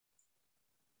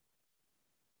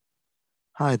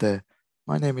Hi there,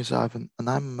 my name is Ivan and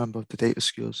I'm a member of the Data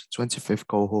Skills 25th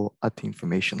cohort at the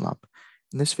Information Lab.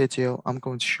 In this video, I'm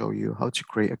going to show you how to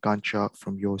create a Gantt chart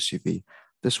from your CV.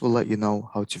 This will let you know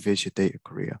how to viz your data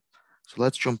career. So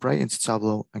let's jump right into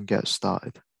Tableau and get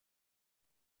started.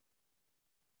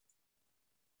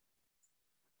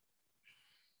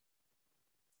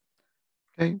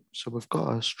 Okay, so we've got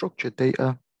our structured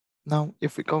data. Now,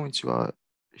 if we go into our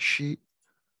sheet,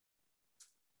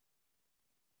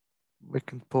 we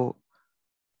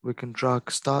can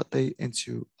drag start date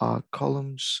into our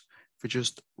columns. If we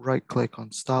just right click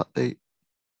on start date,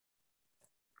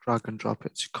 drag and drop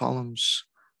it to columns.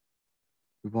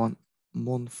 We want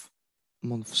month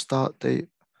start date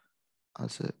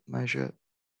as a measure.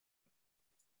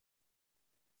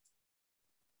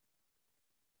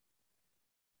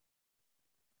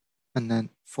 And then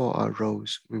for our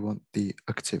rows, we want the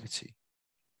activity.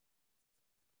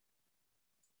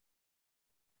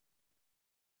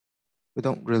 We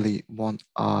don't really want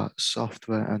our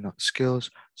software and our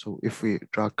skills. So if we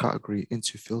drag category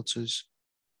into filters,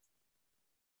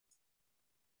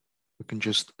 we can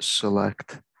just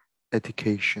select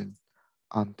education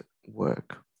and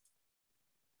work.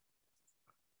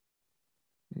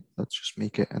 Let's just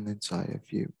make it an entire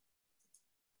view.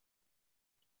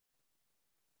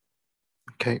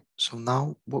 Okay, so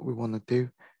now what we want to do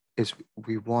is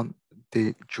we want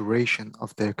the duration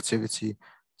of the activity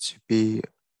to be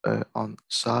on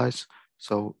size.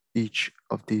 So each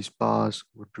of these bars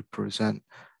would represent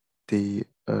the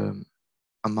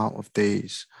amount of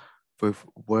days we've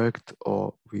worked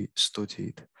or we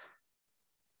studied.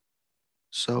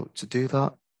 So to do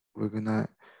that, we're gonna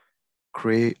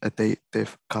create a date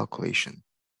diff calculation.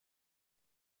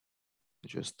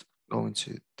 Just go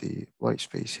into the white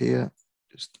space here,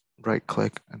 just right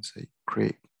click and say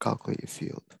create calculated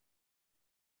field.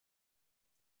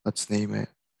 Let's name it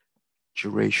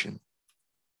duration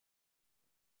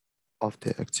of the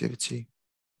activity.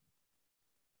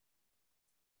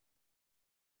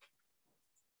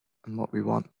 And what we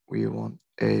want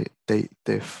a date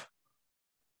diff.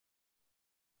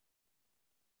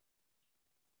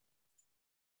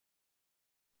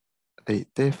 Date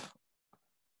diff.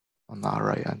 On our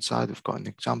right hand side, we've got an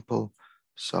example.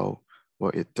 So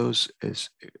what it does is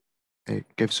it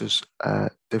gives us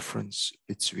a difference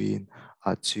between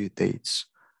our two dates.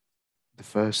 The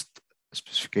first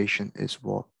specification is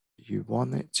what you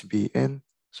want it to be in.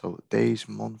 So days,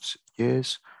 months,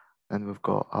 years. Then we've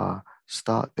got our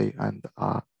start date and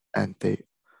our end date.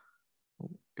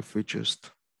 If we just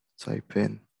type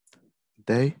in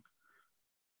day,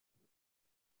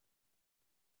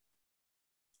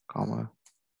 comma,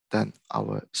 then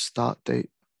our start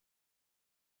date,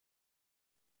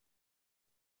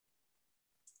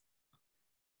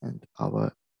 and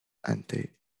our end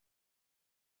date.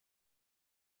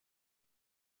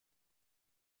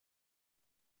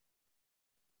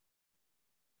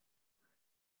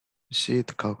 You see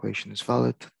the calculation is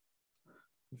valid.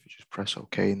 If you just press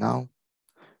OK now,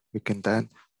 we can then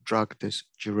drag this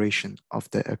duration of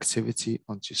the activity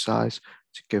onto size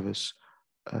to give us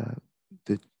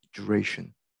the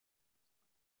duration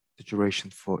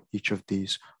for each of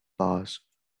these bars.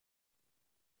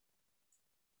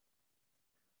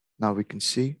 Now we can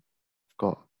see I've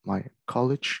got my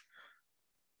college,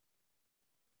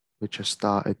 which I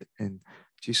started in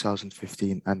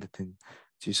 2015, ended in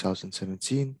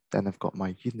 2017. Then I've got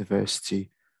my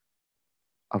university.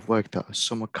 I've worked at a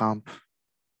summer camp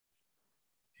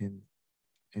in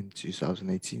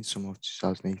 2018, summer of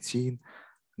 2018. And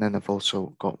then I've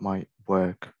also got my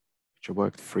work, which I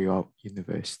worked throughout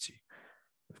university.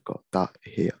 We've got that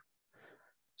here.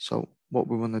 So what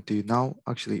we want to do now,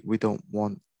 actually, we don't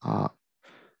want our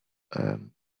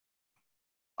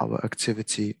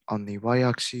activity on the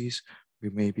y-axis. We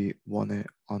maybe want it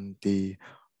on the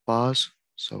bars.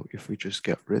 So if we just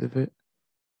get rid of it,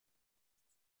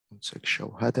 let's click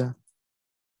show header,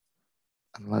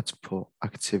 and let's put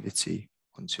activity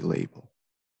onto label.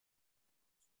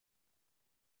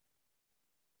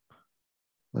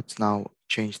 Let's now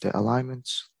change the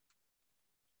alignments.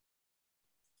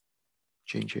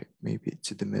 Change it maybe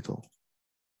to the middle.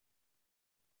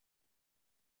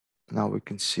 Now we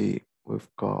can see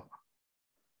we've got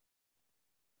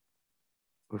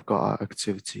our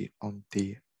activity on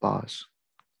the bars.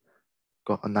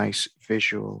 Got a nice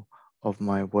visual of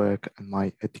my work and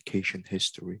my education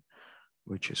history,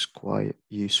 which is quite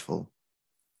useful.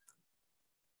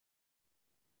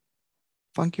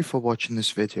 Thank you for watching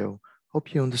this video.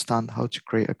 Hope you understand how to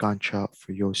create a Gantt chart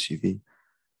for your CV.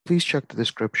 Please check the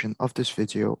description of this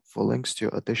video for links to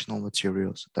additional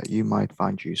materials that you might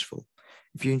find useful.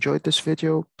 If you enjoyed this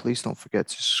video, please don't forget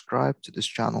to subscribe to this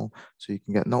channel so you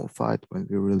can get notified when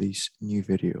we release new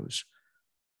videos.